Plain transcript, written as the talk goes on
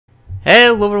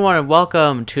Hello everyone and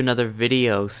welcome to another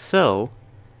video. So,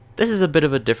 this is a bit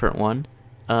of a different one.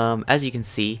 As you can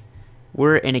see,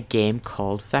 we're in a game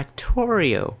called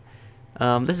Factorio.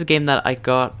 This is a game that I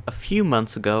got a few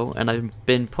months ago and I've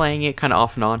been playing it kind of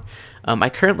off and on. I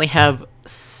currently have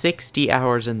 60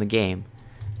 hours in the game.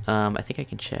 I think I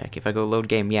can check. If I go load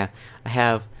game, yeah. I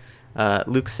have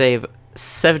Luke save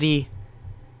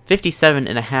 57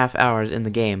 and a half hours in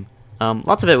the game.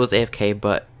 Lots of it was AFK,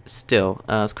 but still,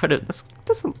 it's quite a that's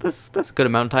a good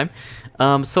amount of time.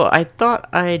 So I thought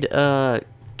I'd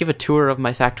give a tour of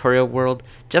my Factorio world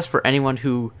just for anyone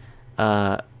who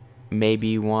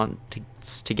maybe want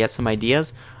to get some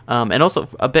ideas, and also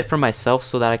a bit for myself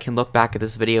so that I can look back at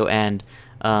this video and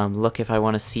look if I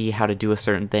want to see how to do a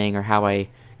certain thing or how I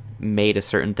made a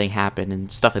certain thing happen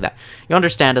and stuff like that. You'll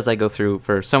understand as I go through.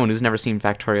 For someone who's never seen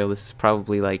Factorio, this is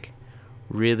probably like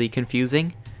really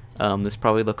confusing. This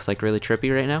probably looks like really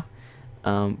trippy right now,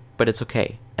 but it's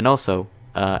okay. And also,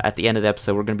 at the end of the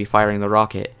episode, we're going to be firing the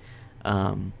rocket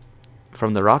from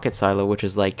the rocket silo, which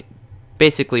is like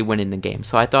basically winning the game.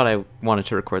 So I thought I wanted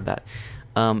to record that.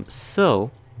 So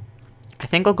I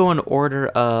think I'll go in order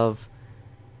of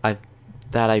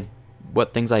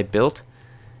what things I built.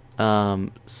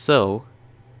 So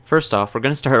first off, we're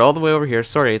going to start all the way over here.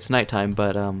 Sorry, it's nighttime,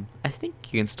 but I think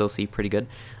you can still see pretty good.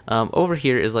 Over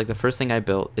here is like the first thing I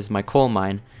built is my coal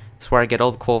mine. It's where I get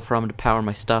all the coal from to power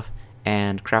my stuff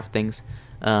and craft things.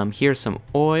 Here's some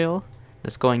oil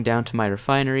that's going down to my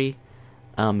refinery.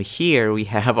 Here we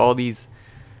have all these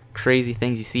crazy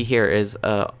things you see here is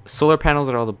solar panels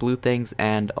are all the blue things,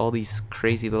 and all these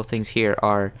crazy little things here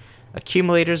are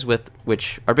accumulators,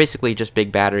 which are basically just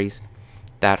big batteries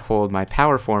that hold my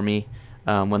power for me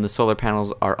when the solar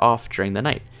panels are off during the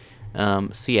night.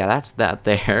 So yeah, that's that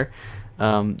there.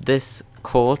 This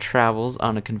coal travels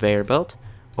on a conveyor belt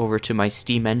over to my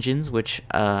steam engines, which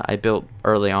I built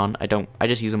early on. I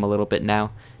just use them a little bit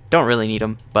now. Don't really need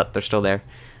them, but they're still there.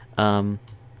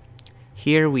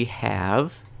 Here we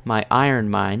have my iron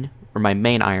mine, or my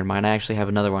main iron mine. I actually have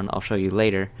another one I'll show you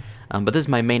later. But this is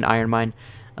my main iron mine.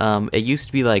 It used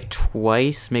to be like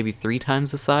twice, maybe 3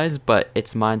 times the size, but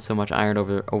it's mined so much iron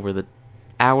over the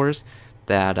hours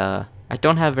that I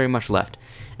don't have very much left.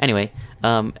 Anyway,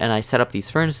 and I set up these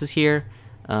furnaces here,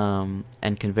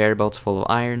 and conveyor belts full of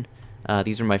iron.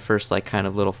 These are my first like kind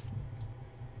of little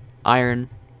iron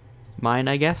mine,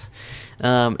 I guess.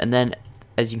 And then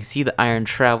as you can see, the iron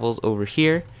travels over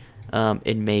here.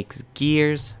 It makes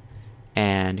gears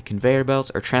and conveyor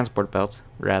belts, or transport belts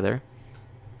rather.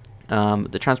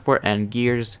 The transport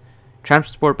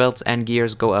belts and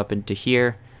gears go up into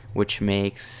here, which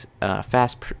makes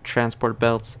fast transport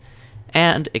belts,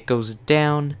 and it goes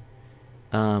down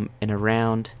and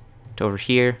around to over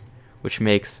here, which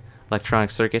makes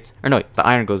electronic circuits. Or no, the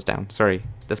iron goes down. Sorry,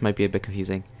 this might be a bit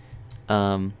confusing.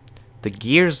 The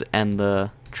gears and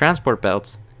the transport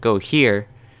belts go here,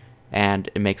 and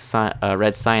it makes a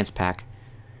red science pack.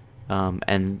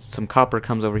 And some copper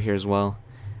comes over here as well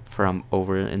from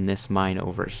over in this mine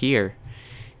over here.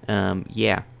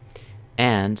 Yeah.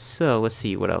 And so let's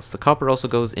see what else. The copper also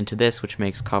goes into this, which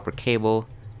makes copper cable,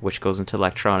 which goes into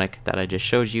electronic that I just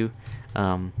showed you.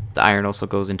 The iron also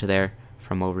goes into there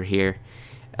from over here.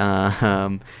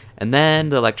 And then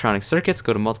the electronic circuits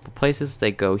go to multiple places.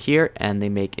 They go here and they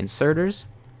make inserters,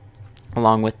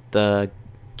 along with the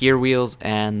gear wheels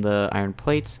and the iron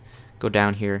plates go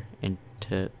down here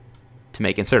to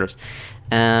make inserters.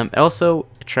 Also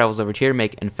it travels over here to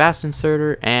make a fast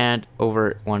inserter, and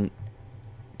over one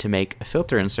to make a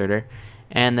filter inserter.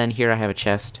 And then here I have a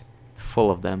chest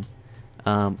full of them.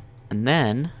 And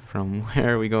then from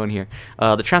where are we going here?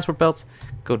 The transport belts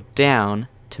go down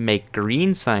to make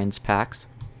green science packs,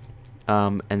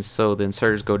 and so the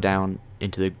inserters go down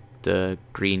into the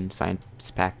green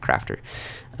science pack crafter.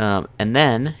 And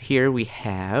then here we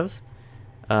have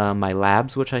my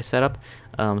labs, which I set up.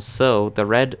 So the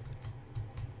red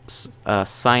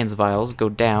science vials go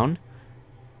down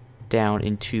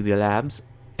into the labs.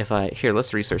 Here,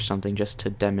 let's research something just to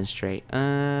demonstrate.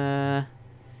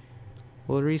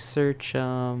 We'll research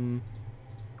I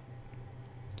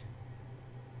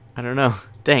don't know.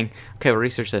 Dang. Okay, we'll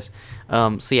research this.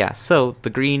 So yeah, so the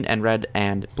green and red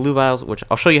and blue vials, which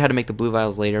I'll show you how to make the blue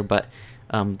vials later, but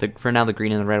for now the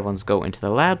green and the red ones go into the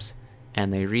labs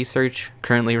and they research.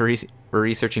 Currently we're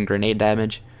researching grenade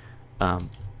damage.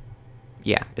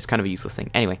 Yeah, it's kind of a useless thing.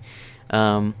 Anyway,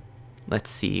 let's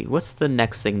see. What's the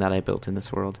next thing that I built in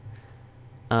this world?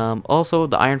 Also,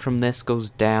 the iron from this goes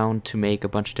down to make a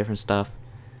bunch of different stuff.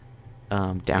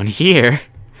 Down here.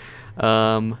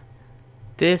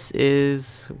 This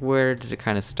is where did it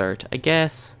kind of start? I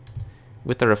guess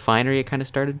with the refinery it kind of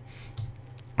started.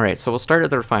 Alright, so we'll start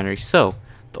at the refinery. So,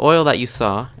 the oil that you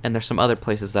saw, and there's some other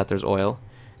places that there's oil,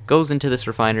 goes into this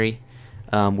refinery,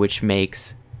 which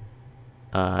makes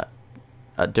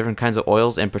different kinds of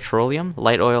oils and petroleum.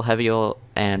 Light oil, heavy oil,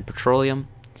 and petroleum.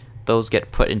 Those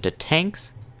get put into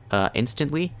tanks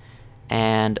instantly.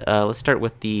 And let's start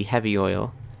with the heavy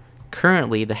oil.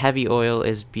 Currently, the heavy oil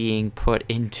is being put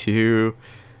into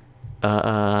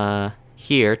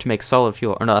here to make solid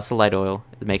fuel. Or no, that's the light oil.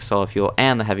 It makes solid fuel,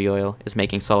 and the heavy oil is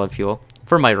making solid fuel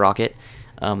for my rocket.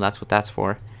 That's what that's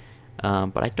for.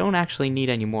 But I don't actually need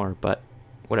any more, but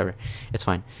whatever. It's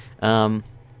fine.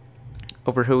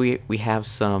 Over here we have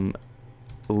some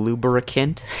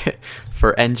lubricant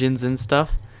for engines and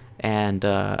stuff, and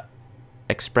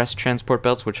express transport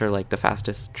belts, which are like the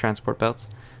fastest transport belts.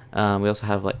 We also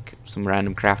have like some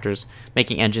random crafters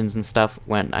making engines and stuff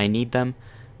when I need them.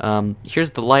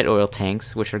 Here's the light oil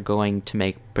tanks, which are going to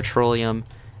make petroleum,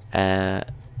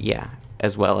 yeah,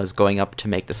 as well as going up to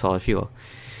make the solid fuel.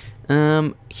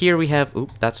 Here we have,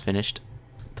 oop, that's finished,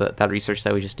 that research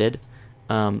that we just did.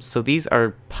 So these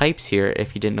are pipes here,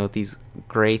 if you didn't know what these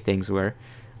gray things were.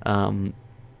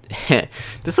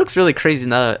 This looks really crazy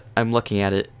now that I'm looking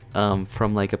at it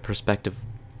from like a perspective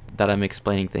that I'm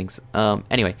explaining things.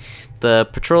 Anyway, the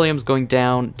petroleum's going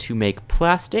down to make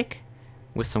plastic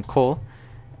with some coal,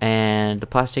 and the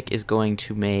plastic is going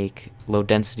to make low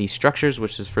density structures,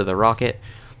 which is for the rocket.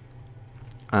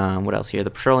 What else here?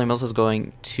 The petroleum also is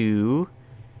going to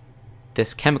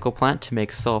this chemical plant to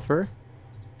make sulfur,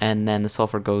 and then the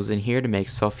sulfur goes in here to make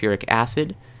sulfuric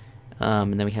acid.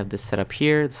 And then we have this set up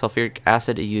here. The sulfuric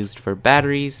acid is used for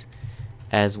batteries,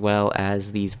 as well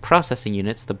as these processing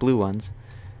units, the blue ones.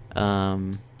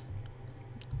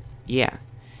 Yeah.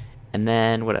 And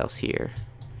then what else here?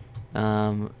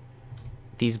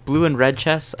 These blue and red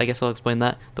chests, I guess I'll explain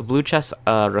that. The blue chests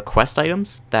request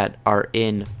items that are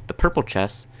in the purple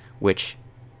chests, which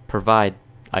provide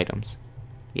items.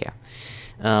 Yeah.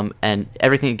 And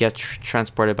everything gets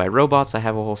transported by robots. I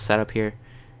have a whole setup here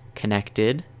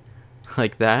connected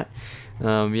like that.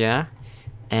 Yeah.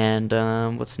 And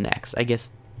what's next? I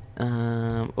guess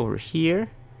over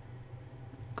here.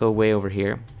 Go way over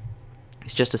here.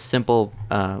 It's just a simple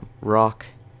rock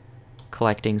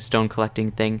collecting, stone collecting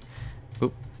thing.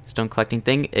 Stone collecting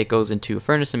thing. It goes into a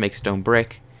furnace and makes stone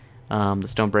brick. The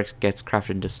stone brick gets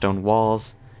crafted into stone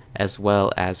walls as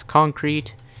well as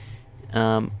concrete.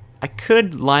 I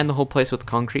could line the whole place with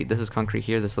concrete. This is concrete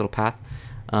here, this little path.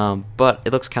 But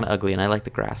it looks kind of ugly, and I like the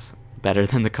grass better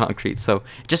than the concrete, so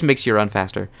it just makes you run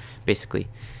faster, basically.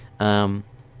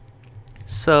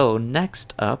 So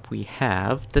next up we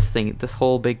have this thing, this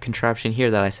whole big contraption here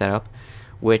that I set up,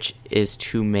 which is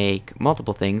to make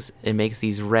multiple things. It makes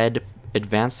these red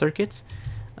advanced circuits,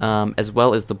 as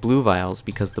well as the blue vials,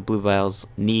 because the blue vials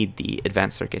need the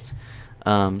advanced circuits.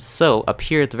 So up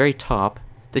here at the very top,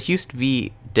 this used to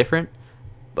be different,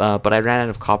 but I ran out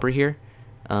of copper here.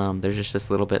 There's just this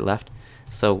little bit left,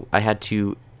 so I had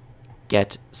to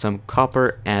get some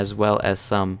copper as well as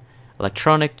some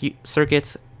electronic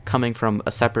circuits coming from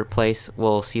a separate place.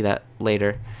 We'll see that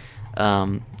later.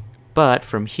 But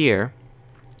from here,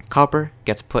 copper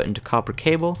gets put into copper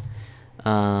cable.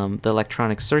 The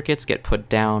electronic circuits get put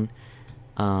down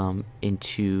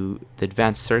into the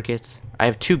advanced circuits. I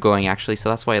have two going actually, so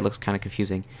that's why it looks kind of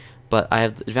confusing. But I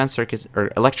have the advanced circuits,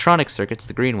 or electronic circuits,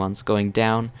 the green ones, going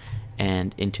down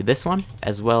and into this one,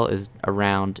 as well as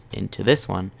around into this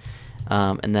one.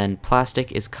 And then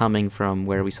plastic is coming from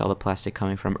where we saw the plastic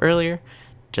coming from earlier,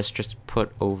 just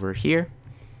put over here.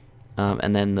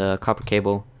 And then the copper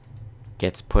cable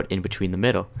gets put in between the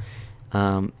middle.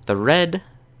 The red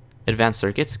advanced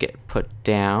circuits get put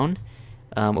down.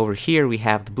 Over here we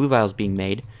have the blue vials being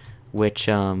made, which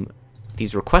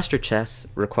these requester chests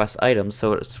request items,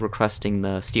 so it's requesting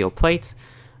the steel plates.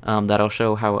 That'll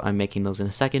show how I'm making those in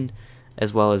a second,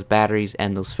 as well as batteries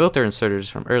and those filter inserters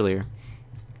from earlier.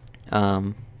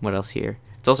 What else here?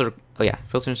 It's also, oh yeah,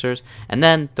 filter inserters. And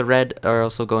then the red are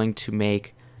also going to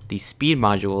make the speed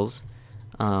modules,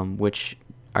 which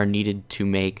are needed to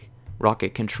make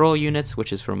rocket control units,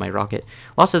 which is for my rocket.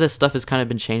 Lots of this stuff has kind of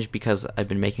been changed because I've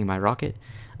been making my rocket.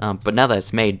 But now that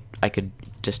it's made, I could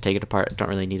just take it apart. Don't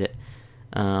really need it.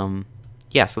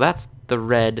 Yeah, so that's the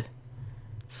red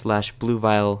 / blue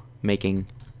vial making,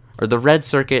 or the red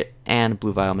circuit and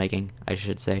blue vial making, I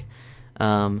should say.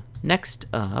 Next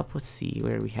up, let's see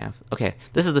where we have. Okay,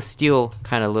 this is the steel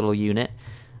kind of little unit.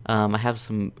 I have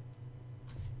some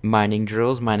mining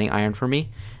drills mining iron for me,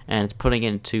 and it's putting it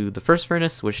into the first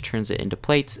furnace, which turns it into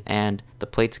plates, and the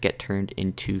plates get turned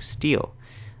into steel.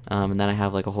 And then I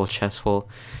have like a whole chest full.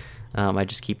 I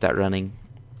just keep that running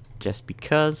just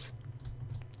because.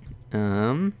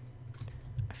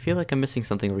 I feel like I'm missing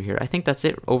something over here. I think that's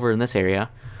it over in this area.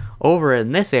 Over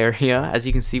in this area, as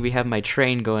you can see, we have my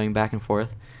train going back and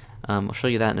forth. I'll show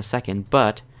you that in a second,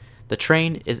 but the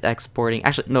train is exporting.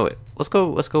 Actually, no, let's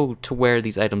go to where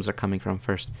these items are coming from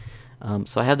first.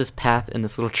 So I have this path in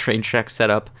this little train track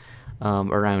set up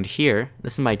around here.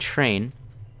 This is my train.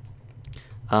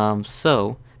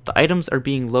 So the items are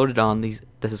being loaded on these.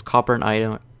 This is copper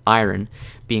and iron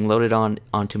being loaded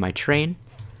onto my train.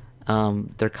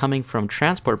 They're coming from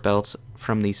transport belts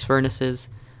from these furnaces.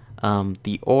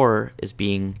 The ore is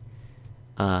being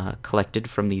collected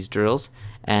from these drills,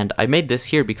 and I made this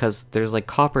here because there's like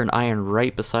copper and iron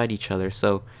right beside each other,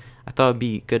 so I thought it'd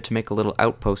be good to make a little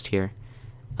outpost here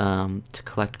to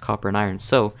collect copper and iron.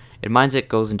 So it mines it,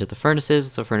 goes into the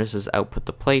furnaces, so furnaces output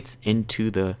the plates into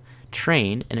the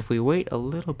train, and if we wait a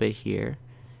little bit here,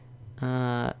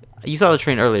 you saw the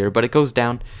train earlier, but it goes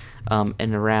down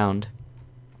and around.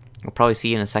 We'll probably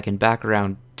see in a second, back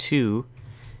around to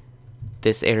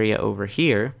this area over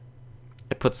here.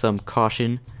 I put some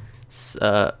concrete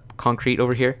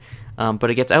over here, but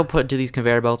it gets output to these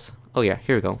conveyor belts. Oh yeah,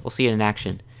 here we go. We'll see it in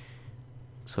action.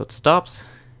 So it stops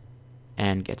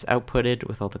and gets outputted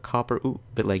with all the copper, ooh,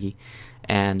 bit leggy,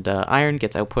 and iron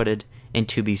gets outputted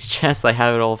into these chests. I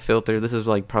have it all filtered. This is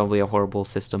like probably a horrible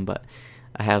system, but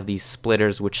I have these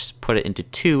splitters which put it into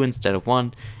 2 instead of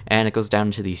 1, and it goes down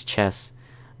into these chests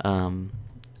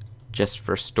just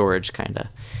for storage,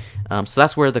 kinda. So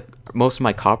that's where most of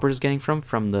my copper is getting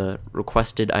from the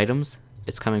requested items.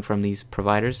 It's coming from these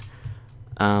providers.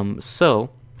 So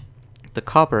the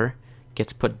copper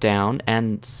gets put down,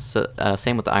 and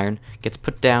same with the iron, gets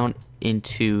put down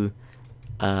into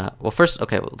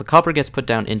the copper gets put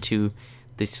down into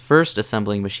these first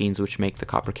assembling machines which make the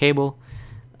copper cable,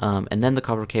 and then the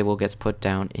copper cable gets put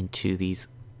down into these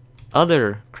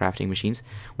other crafting machines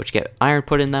which get iron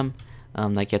put in them,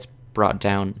 that gets brought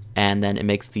down, and then it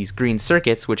makes these green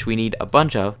circuits which we need a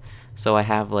bunch of. So I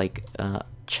have like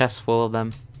chests full of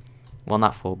them. Well,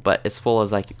 not full, but as full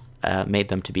as I made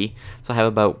them to be. So I have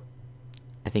about,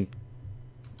 I think,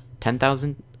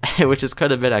 10,000, which is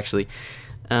quite a bit actually.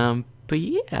 But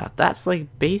yeah, that's like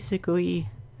basically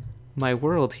my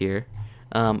world here.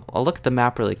 I'll look at the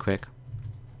map really quick.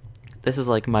 This is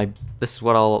like this is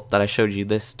that I showed you,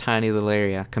 this tiny little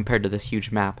area compared to this huge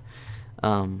map.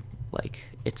 Like,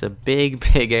 it's a big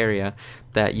area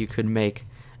that you could make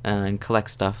and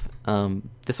collect stuff.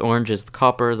 This orange is the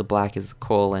copper, the black is the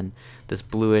coal, and this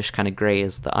bluish kind of gray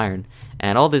is the iron.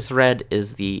 And all this red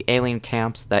is the alien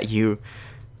camps that you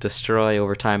destroy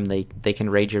over time. They can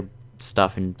raid your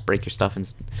stuff and break your stuff and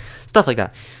stuff like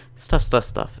that.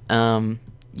 Stuff.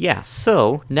 Yeah,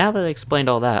 so now that I explained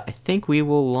all that, I think we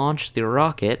will launch the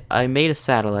rocket. I made a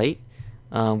satellite,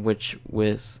 which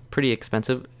was pretty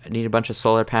expensive. I need a bunch of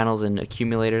solar panels and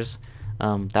accumulators.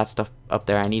 That stuff up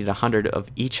there, I needed 100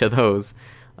 of each of those.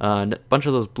 A bunch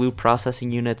of those blue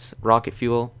processing units, rocket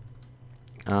fuel,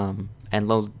 and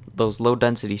those low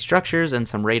density structures, and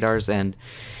some radars, and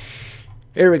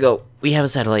here we go. We have a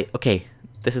satellite. Okay,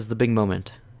 this is the big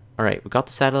moment. Alright, we got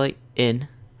the satellite in.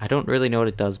 I don't really know what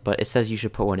it does, but it says you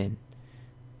should put one in.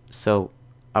 So,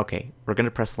 okay, we're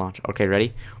gonna press launch. Okay,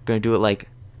 ready? We're gonna do it like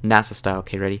NASA style.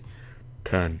 Okay, ready?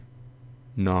 10,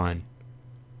 9,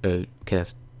 8. Okay,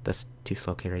 that's too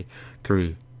slow. Okay, ready?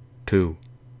 3, 2,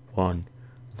 1,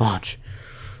 launch.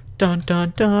 Dun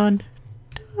dun dun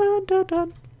dun dun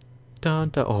dun dun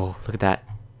dun. Oh, look at that!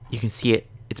 You can see it.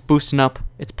 It's boosting up.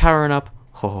 It's powering up.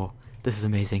 Oh, this is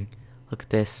amazing. Look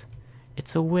at this.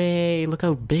 It's away. Look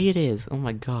how big it is. Oh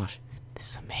my gosh,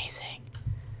 this is amazing.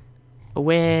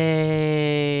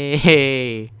 Away!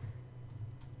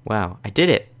 Wow, I did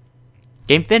it.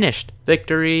 Game finished.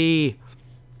 Victory!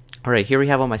 Alright, here we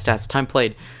have all my stats. Time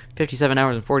played, 57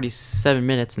 hours and 47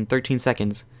 minutes and 13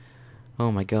 seconds.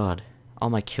 Oh my god. All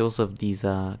my kills of these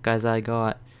guys I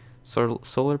got.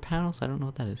 Solar panels? I don't know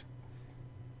what that is.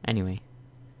 Anyway,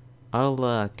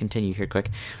 I'll continue here quick.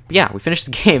 But yeah, we finished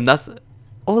the game. That's...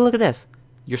 Oh, look at this.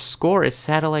 Your score is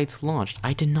satellites launched.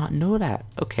 I did not know that.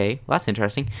 Okay, well, that's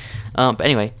interesting. But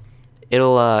anyway,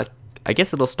 it'll... I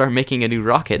guess it'll start making a new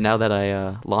rocket now that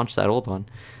I launched that old one.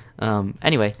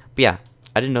 Anyway, but yeah,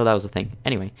 I didn't know that was a thing.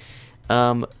 Anyway,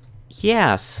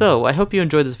 yeah, so I hope you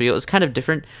enjoyed this video. It's kind of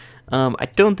different. I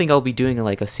don't think I'll be doing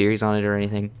like a series on it or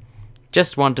anything.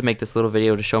 Just wanted to make this little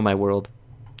video to show my world.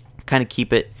 Kind of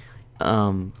keep it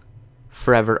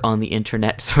forever on the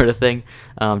internet sort of thing.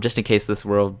 Just in case this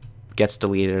world gets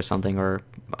deleted or something, or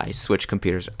I switch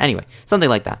computers. Anyway, something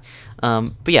like that.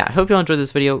 But yeah, I hope you all enjoyed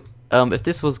this video. If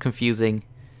this was confusing,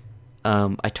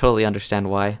 I totally understand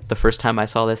why. The first time I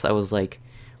saw this, I was like,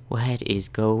 What is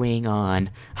going on?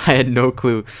 I had no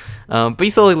clue. But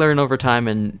you slowly learn over time,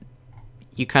 and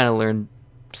you kind of learn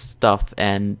stuff,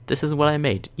 and this is what I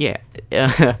made. Yeah.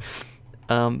 Yeah.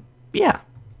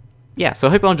 Yeah, so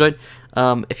I hope you all enjoyed.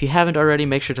 If you haven't already,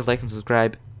 make sure to like and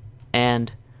subscribe,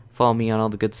 and follow me on all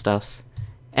the good stuffs.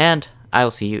 And I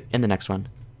will see you in the next one.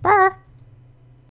 Bye!